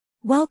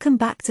Welcome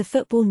back to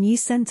Football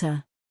News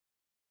Center.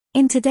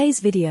 In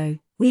today's video,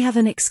 we have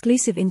an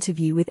exclusive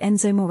interview with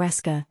Enzo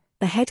Maresca,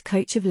 the head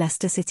coach of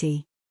Leicester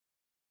City.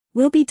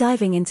 We'll be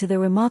diving into the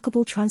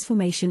remarkable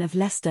transformation of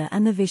Leicester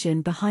and the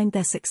vision behind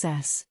their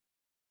success.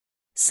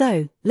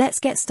 So, let's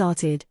get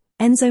started.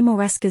 Enzo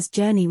Maresca's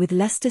journey with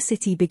Leicester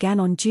City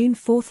began on June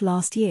 4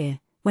 last year,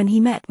 when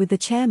he met with the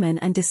chairman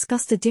and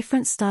discussed a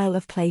different style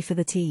of play for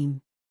the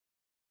team.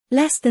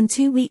 Less than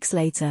 2 weeks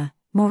later,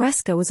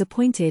 Maresca was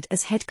appointed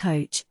as head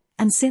coach,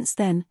 and since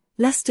then,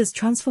 Leicester's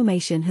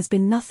transformation has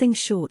been nothing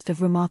short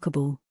of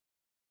remarkable.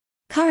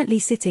 Currently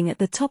sitting at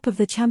the top of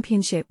the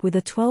Championship with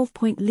a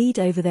 12-point lead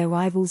over their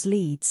rivals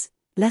Leeds,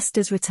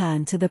 Leicester's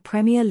return to the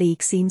Premier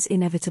League seems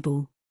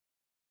inevitable.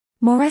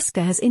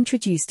 Maresca has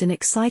introduced an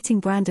exciting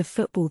brand of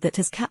football that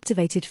has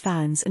captivated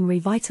fans and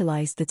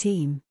revitalized the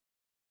team.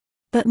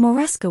 But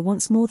Maresca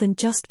wants more than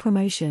just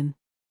promotion.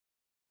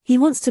 He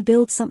wants to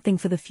build something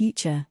for the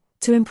future,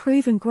 to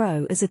improve and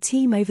grow as a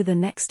team over the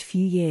next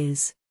few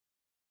years.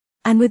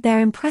 And with their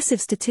impressive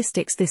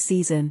statistics this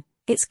season,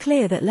 it's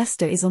clear that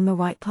Leicester is on the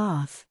right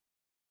path.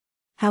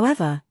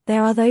 However,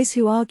 there are those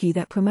who argue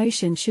that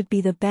promotion should be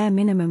the bare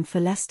minimum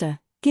for Leicester,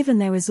 given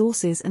their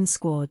resources and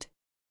squad.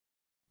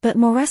 But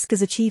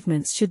Maresca's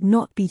achievements should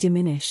not be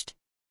diminished.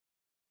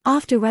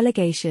 After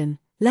relegation,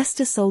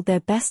 Leicester sold their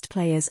best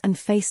players and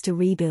faced a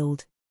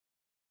rebuild.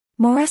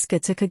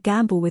 Maresca took a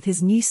gamble with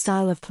his new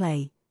style of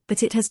play,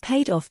 but it has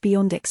paid off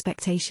beyond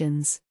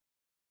expectations.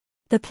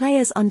 The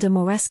players under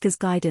Maresca's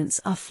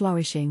guidance are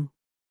flourishing.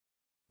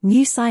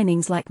 New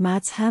signings like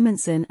Mads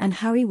Hermansen and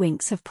Harry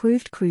Winks have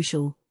proved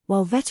crucial,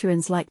 while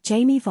veterans like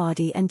Jamie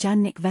Vardy and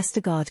Jannik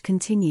Vestergaard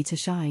continue to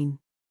shine.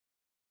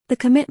 The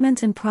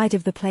commitment and pride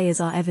of the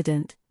players are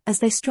evident, as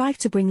they strive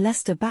to bring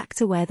Leicester back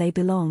to where they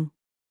belong.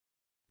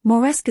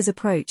 Maresca's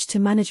approach to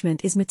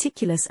management is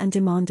meticulous and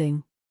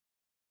demanding.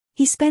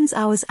 He spends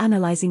hours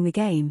analyzing the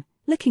game,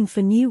 looking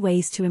for new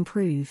ways to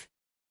improve.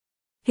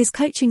 His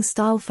coaching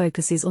style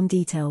focuses on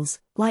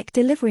details, like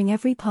delivering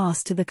every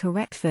pass to the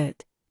correct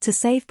foot, to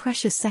save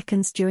precious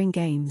seconds during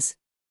games.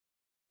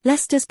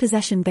 Leicester's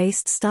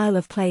possession-based style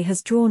of play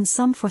has drawn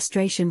some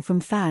frustration from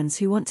fans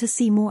who want to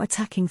see more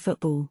attacking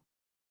football.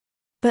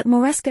 But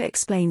Maresca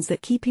explains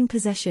that keeping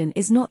possession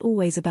is not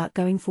always about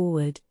going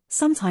forward,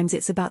 sometimes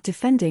it's about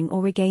defending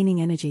or regaining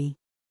energy.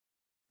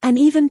 And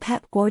even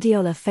Pep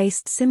Guardiola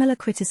faced similar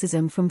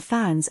criticism from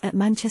fans at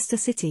Manchester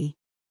City.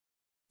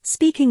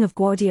 Speaking of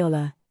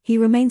Guardiola, he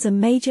remains a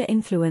major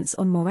influence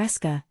on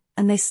Maresca,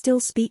 and they still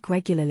speak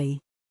regularly.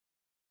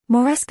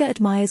 Maresca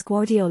admires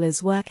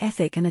Guardiola's work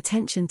ethic and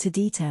attention to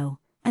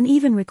detail, and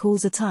even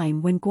recalls a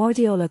time when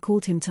Guardiola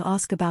called him to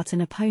ask about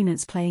an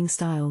opponent's playing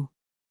style.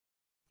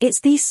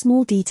 It's these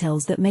small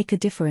details that make a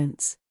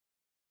difference.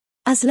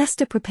 As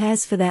Leicester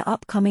prepares for their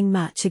upcoming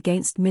match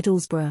against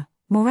Middlesbrough,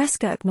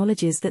 Maresca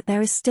acknowledges that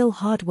there is still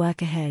hard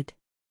work ahead.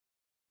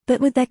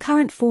 But with their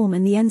current form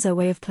and the Enzo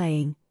way of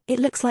playing, it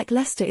looks like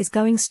Leicester is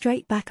going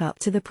straight back up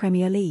to the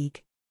Premier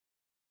League.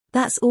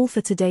 That's all for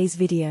today's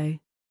video.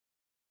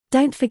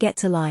 Don't forget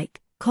to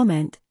like,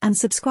 comment, and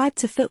subscribe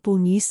to Football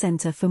News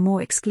Center for more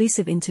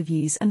exclusive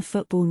interviews and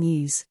football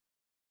news.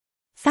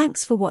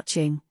 Thanks for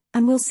watching,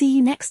 and we'll see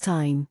you next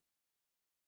time.